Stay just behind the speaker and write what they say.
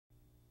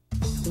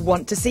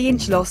Want to see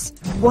inch loss?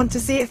 Want to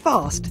see it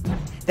fast?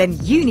 Then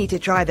you need to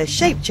try the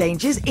Shape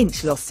Changer's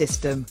inch loss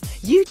system.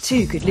 You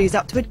too could lose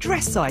up to a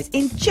dress size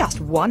in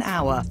just 1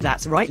 hour.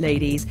 That's right,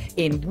 ladies,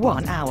 in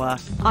 1 hour.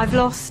 I've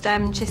lost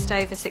just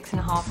over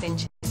 6.5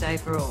 inches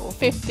overall.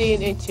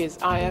 15 inches.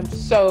 I am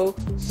so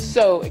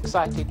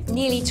excited.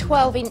 Nearly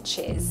 12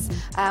 inches,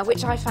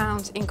 which I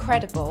found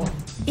incredible.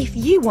 If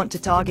you want to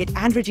target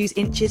and reduce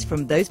inches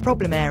from those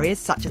problem areas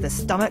such as the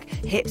stomach,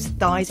 hips,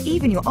 thighs,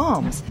 even your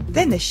arms,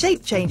 then the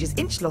Shape Changer's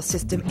inch loss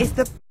system is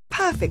the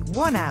perfect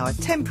 1 hour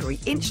temporary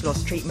inch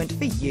loss treatment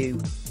for you.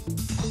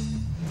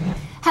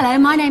 Hello,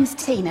 my name's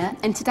Tina,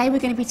 and today we're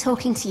going to be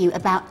talking to you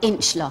about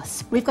inch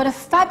loss. We've got a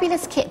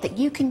fabulous kit that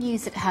you can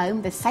use at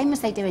home, the same as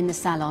they do in the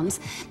salons,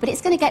 but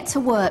it's going to get to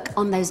work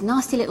on those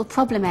nasty little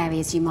problem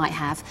areas you might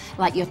have,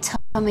 like your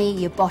tummy,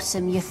 your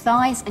bottom, your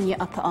thighs and your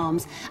upper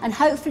arms, and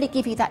hopefully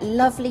give you that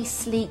lovely,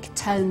 sleek,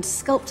 toned,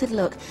 sculpted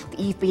look that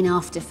you've been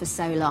after for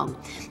so long.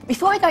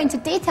 Before I go into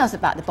details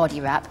about the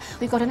body wrap,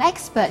 we've got an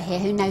expert here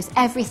who knows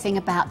everything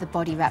about the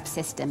body wrap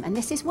system, and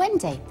this is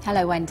Wendy.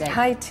 Hello, Wendy.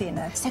 Hi,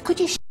 Tina. So could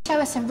you show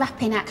us a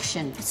wrap in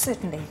action?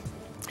 Certainly.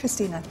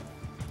 Christina.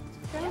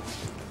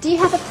 Do you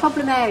have a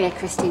problem area,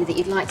 Christina, that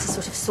you'd like to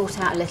sort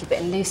out a little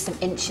bit and lose some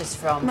inches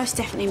from? Most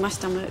definitely my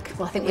stomach.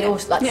 Well, I think we'd all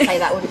like to say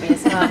that, wouldn't we,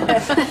 as well? I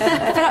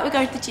feel like we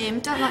go to the gym,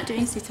 don't like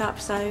doing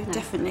sit-ups, so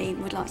definitely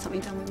would like something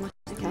done with my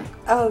stomach.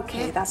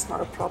 Okay, that's not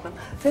a problem.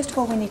 First of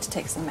all, we need to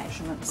take some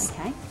measurements.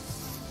 Okay.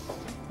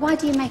 Why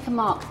do you make a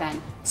mark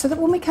then? So that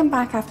when we come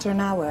back after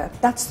an hour,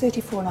 that's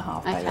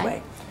 34.5, by the Okay.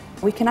 way.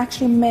 We can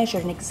actually measure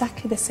in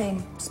exactly the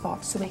same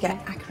spot, so we get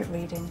accurate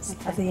readings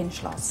of the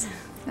inch loss.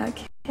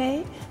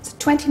 Okay, so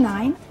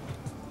 29,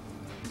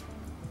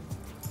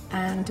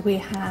 and we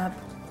have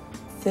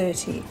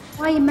 30.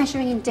 Why are you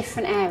measuring in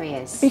different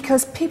areas?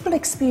 Because people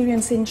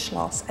experience inch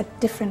loss at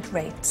different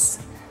rates,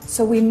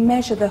 so we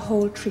measure the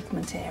whole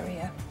treatment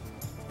area.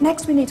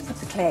 Next, we need to put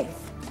the clay.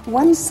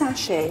 1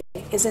 sachet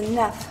is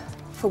enough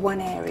for one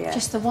area.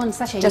 Just the one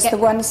sachet? Just the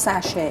one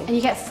sachet. And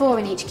you get 4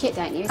 in each kit,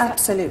 don't you?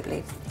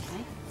 Absolutely.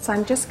 So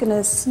I'm just going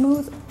to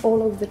smooth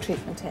all over the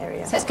treatment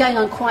area. So it's going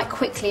on quite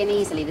quickly and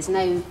easily, there's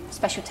no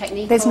special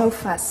technique? There's no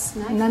fuss,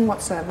 none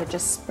whatsoever,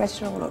 just spread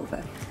it all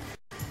over.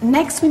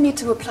 Next we need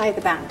to apply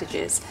the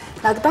bandages.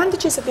 Now the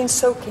bandages have been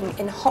soaking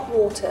in hot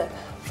water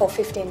for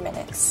 15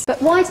 minutes.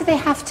 But why do they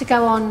have to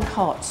go on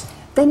hot?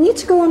 They need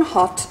to go on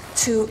hot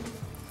to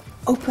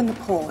open the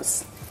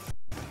pores,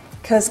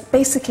 because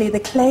basically the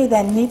clay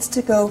then needs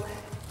to go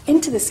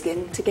into the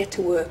skin to get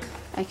to work.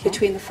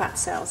 Between the fat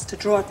cells to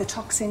draw out the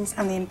toxins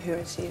and the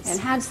impurities. And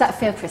how does that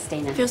feel,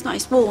 Christina? It feels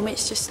nice, warm,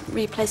 it's just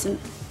really pleasant.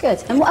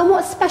 Good. And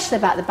what's special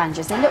about the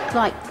bandages? They look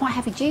like quite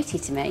heavy duty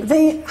to me.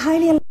 They're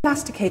highly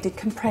elasticated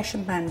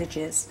compression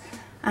bandages,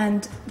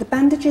 and the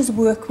bandages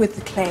work with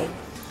the clay.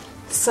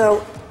 So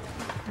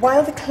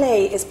while the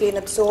clay is being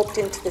absorbed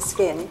into the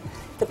skin,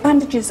 the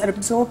bandages are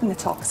absorbing the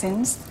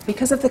toxins.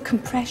 Because of the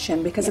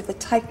compression, because of the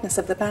tightness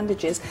of the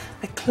bandages,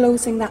 are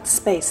closing that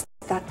space,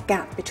 that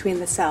gap between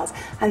the cells,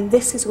 and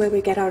this is where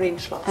we get our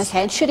inch loss.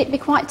 Okay, and should it be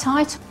quite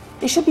tight?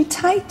 It should be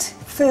tight,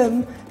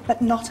 firm,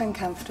 but not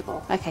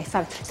uncomfortable. Okay,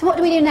 fabulous. So what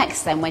do we do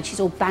next then, when she's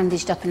all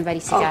bandaged up and ready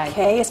to go?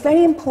 Okay, it's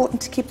very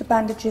important to keep the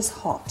bandages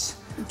hot,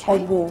 or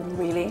warm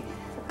really,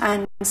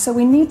 and so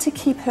we need to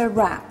keep her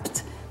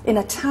wrapped in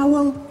a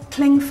towel,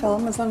 cling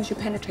film, as long as you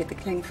penetrate the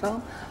cling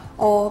film,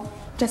 or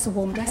just a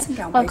warm dressing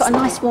gown. Well, I've got a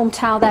nice warm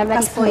towel there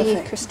ready That's for you,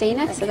 perfect.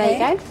 Christina, so there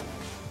you go.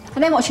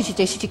 And then what should you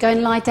do? Should you go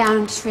and lie down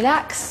and just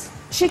relax?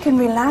 She can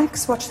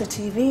relax, watch the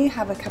TV,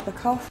 have a cup of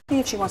coffee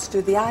if she wants to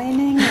do the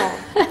ironing,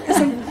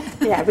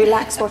 or yeah,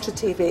 relax, watch the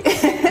TV.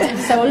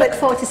 So we'll look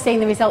forward to seeing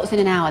the results in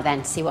an hour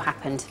then, to see what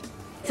happened.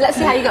 So let's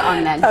see how you got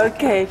on then.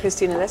 Okay,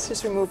 Christina, let's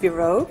just remove your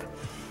robe,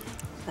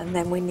 and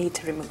then we need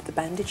to remove the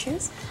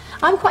bandages.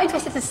 I'm quite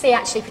interested to see,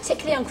 actually,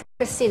 particularly on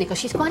Christina, because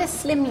she's quite a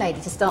slim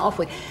lady to start off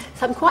with.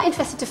 So I'm quite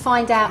interested to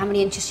find out how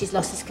many inches she's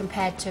lost as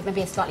compared to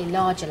maybe a slightly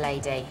larger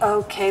lady.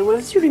 Okay, well,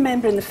 as you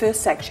remember in the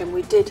first section,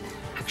 we did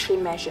actually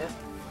measure.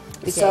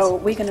 We so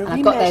did. we're going to remeasure.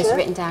 I've got those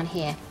written down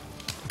here.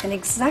 In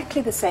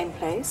exactly the same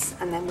place,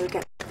 and then we'll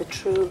get the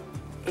true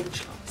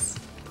inch loss.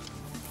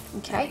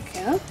 Okay.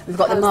 There we go. We've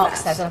got the How's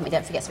marks that? there, haven't we?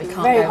 Don't forget, so we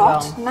can't Very go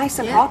hot, wrong. nice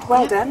and hot.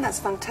 Well done. That's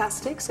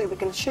fantastic. So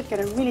should get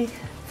a really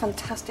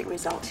fantastic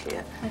result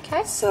here.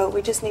 Okay. So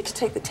we just need to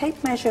take the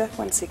tape measure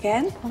once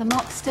again. Well, the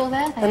marks still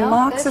there. The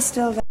marks are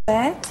still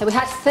there. So we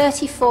had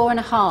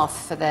 34.5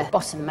 for the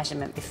bottom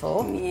measurement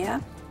before.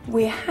 Yeah.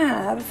 We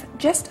have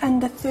just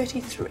under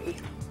 33.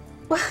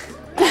 Wow.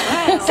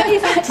 So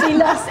you've actually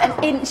lost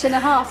 1.5 inches.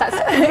 That's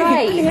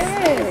great.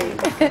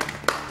 Yay.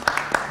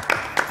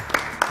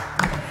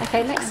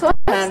 Okay, next one.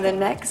 And the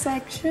next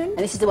section. And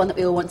this is the one that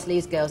we all want to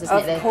lose, girls, isn't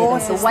Of it?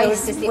 course, The it's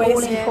waist those is the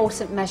waist,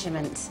 all-important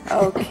measurement.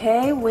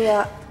 Okay, we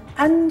are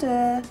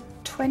under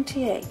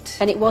 28.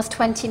 And it was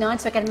 29,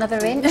 so I get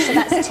another inch. So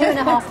that's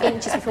 2.5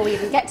 inches before we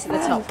even get to the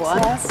top one.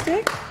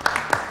 Fantastic.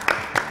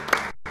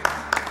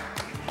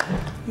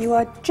 You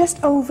are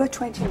just over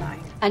 29.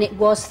 And it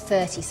was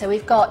 30. So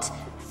we've got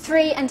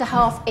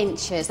 3.5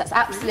 inches. That's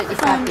absolutely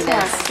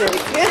fabulous.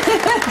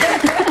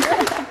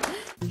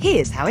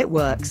 Here's how it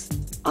works.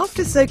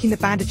 After soaking the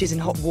bandages in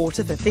hot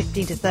water for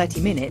 15 to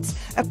 30 minutes,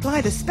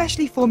 apply the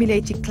specially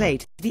formulated clay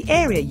to the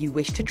area you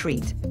wish to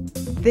treat.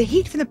 The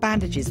heat from the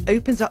bandages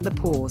opens up the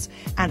pores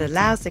and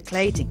allows the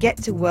clay to get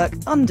to work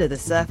under the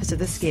surface of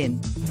the skin.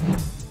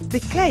 The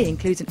clay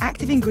includes an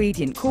active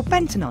ingredient called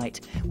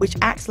bentonite, which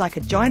acts like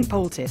a giant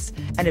poultice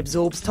and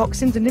absorbs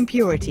toxins and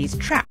impurities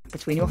trapped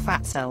between your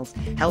fat cells,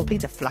 helping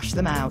to flush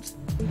them out.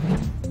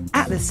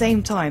 At the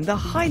same time, the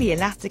highly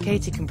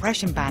elasticated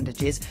compression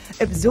bandages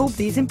absorb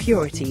these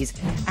impurities,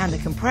 and the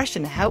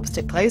compression helps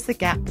to close the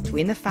gap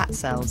between the fat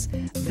cells.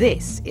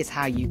 This is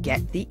how you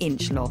get the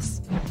inch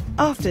loss.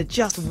 After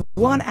just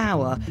 1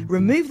 hour,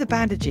 remove the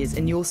bandages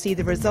and you'll see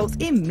the results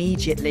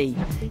immediately.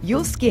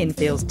 Your skin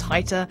feels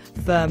tighter,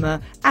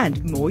 firmer,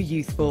 and more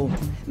youthful.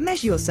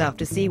 Measure yourself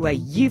to see where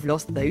you've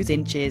lost those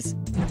inches.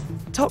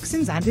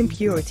 Toxins and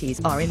impurities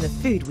are in the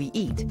food we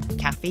eat,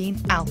 caffeine,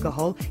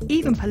 alcohol,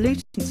 even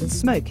pollutants and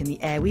smoke in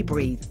the air we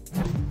breathe.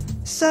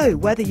 So,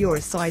 whether you're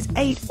a size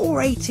 8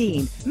 or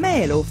 18,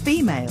 male or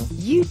female,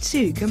 you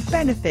too can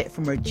benefit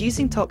from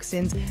reducing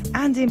toxins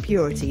and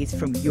impurities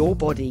from your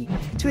body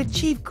to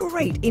achieve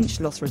great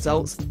inch loss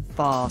results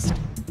fast.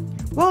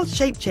 While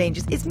Shape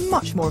Changes is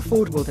much more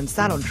affordable than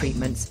salon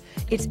treatments,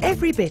 it's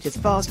every bit as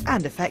fast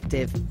and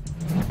effective.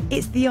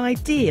 It's the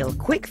ideal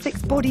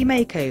quick-fix body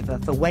makeover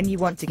for when you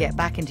want to get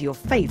back into your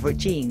favourite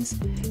jeans,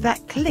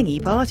 that clingy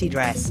party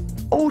dress,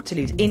 or to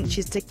lose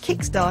inches to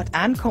kickstart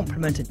and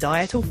complement a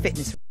diet or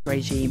fitness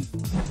regime.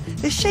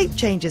 The Shape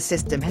Changes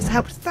system has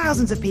helped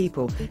thousands of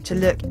people to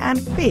look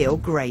and feel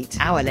great.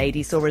 Our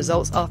lady saw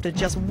results after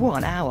just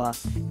 1 hour,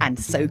 and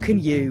so can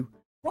you.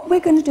 What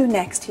we're going to do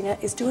next, Tina,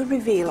 is do a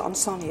reveal on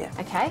Sonia.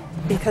 Okay.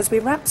 Because we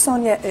wrapped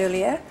Sonia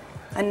earlier,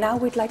 and now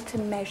we'd like to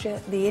measure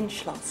the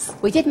inch loss.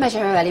 We did measure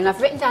her earlier, and I've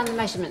written down the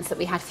measurements that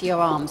we had for your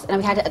arms. And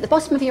we had at the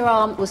bottom of your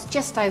arm was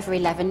just over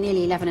 11,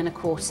 nearly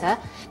 11.25.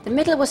 The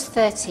middle was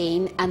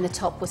 13, and the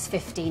top was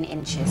 15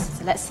 inches.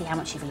 So let's see how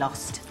much you've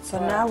lost. So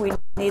now we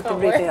need the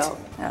reveal.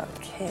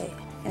 Okay.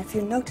 And if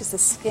you notice, the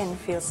skin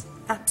feels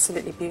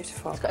absolutely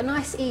beautiful. It's got a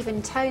nice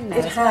even tone there.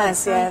 It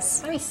has,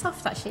 yes. Very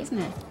soft, actually, isn't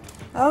it?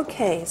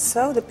 Okay,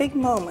 so the big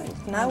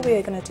moment. Now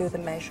we're going to do the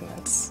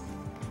measurements.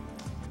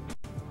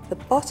 The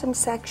bottom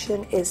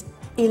section is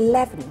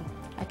 11.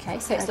 Okay,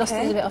 so it's lost a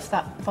little bit off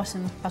that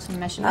bottom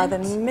measurement. Now the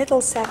middle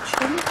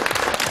section.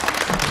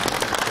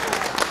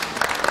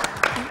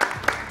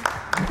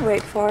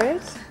 Wait for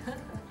it.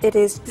 It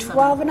is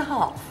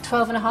 12.5.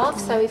 12.5,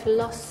 so we've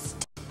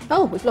lost...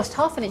 Oh, we've lost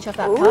half an inch of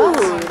that Ooh, part.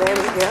 there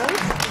we go.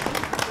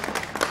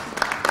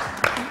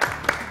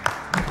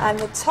 And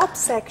the top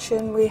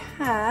section we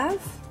have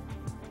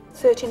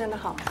 13.5.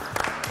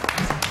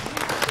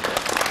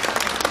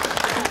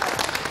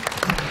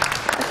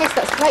 Okay, so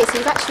that's great. So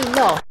you've actually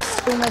lost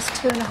almost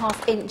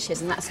 2.5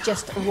 inches, and that's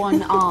just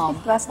one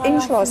arm. That's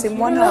inch loss in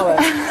 1 hour.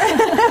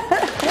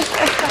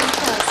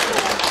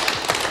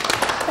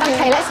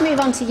 Okay, let's move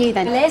on to you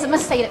then. Liz, I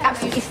must say you're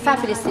absolutely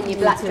fabulous in your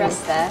black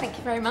dress there. Thank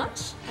you very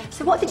much.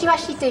 So what did you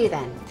actually do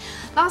then?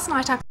 Last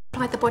night I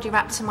applied the body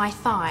wrap to my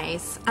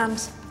thighs, and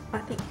I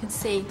think you can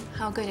see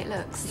how good it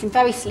looks. You're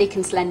very sleek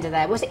and slender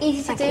there. Was it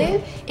easy to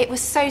do? It was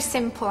so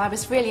simple. I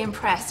was really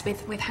impressed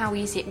with how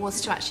easy it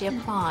was to actually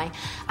apply.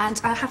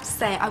 And I have to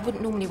say, I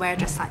wouldn't normally wear a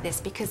dress like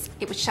this because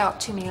it would show up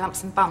too many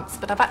lumps and bumps,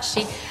 but I've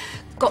actually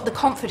got the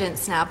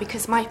confidence now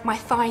because my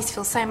thighs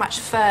feel so much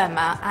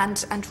firmer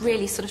and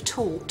really sort of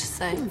taut.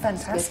 So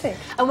Fantastic.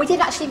 And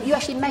you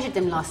actually measured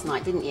them last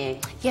night, didn't you?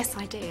 yes,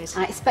 I did.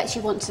 And I expect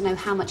you want to know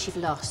how much you've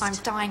lost. I'm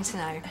dying to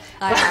know.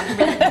 I am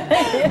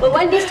really. Well,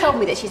 Wendy's told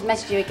me that she's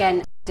measured you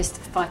again just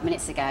 5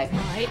 minutes ago.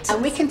 Right.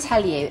 And we can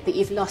tell you that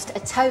you've lost a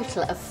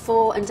total of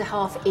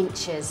 4.5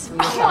 inches from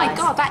your Oh my thighs.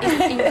 God, that is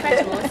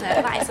incredible, isn't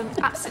it? That is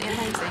absolutely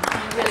amazing.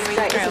 I'm really, really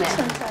Great, thrilled.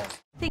 isn't it?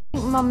 I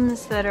think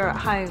mums that are at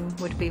home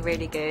would be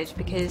really good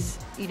because,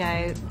 you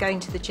know,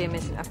 going to the gym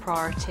isn't a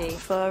priority.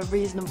 For a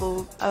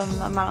reasonable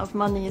amount of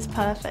money is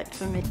perfect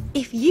for me.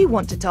 If you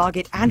want to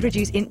target and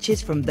reduce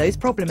inches from those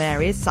problem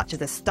areas such as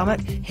the stomach,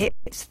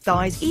 hips,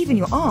 thighs, even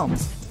your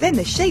arms, then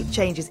the Shape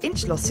Changes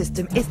inch loss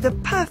system is the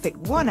perfect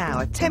 1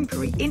 hour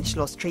temporary inch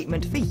loss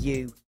treatment for you.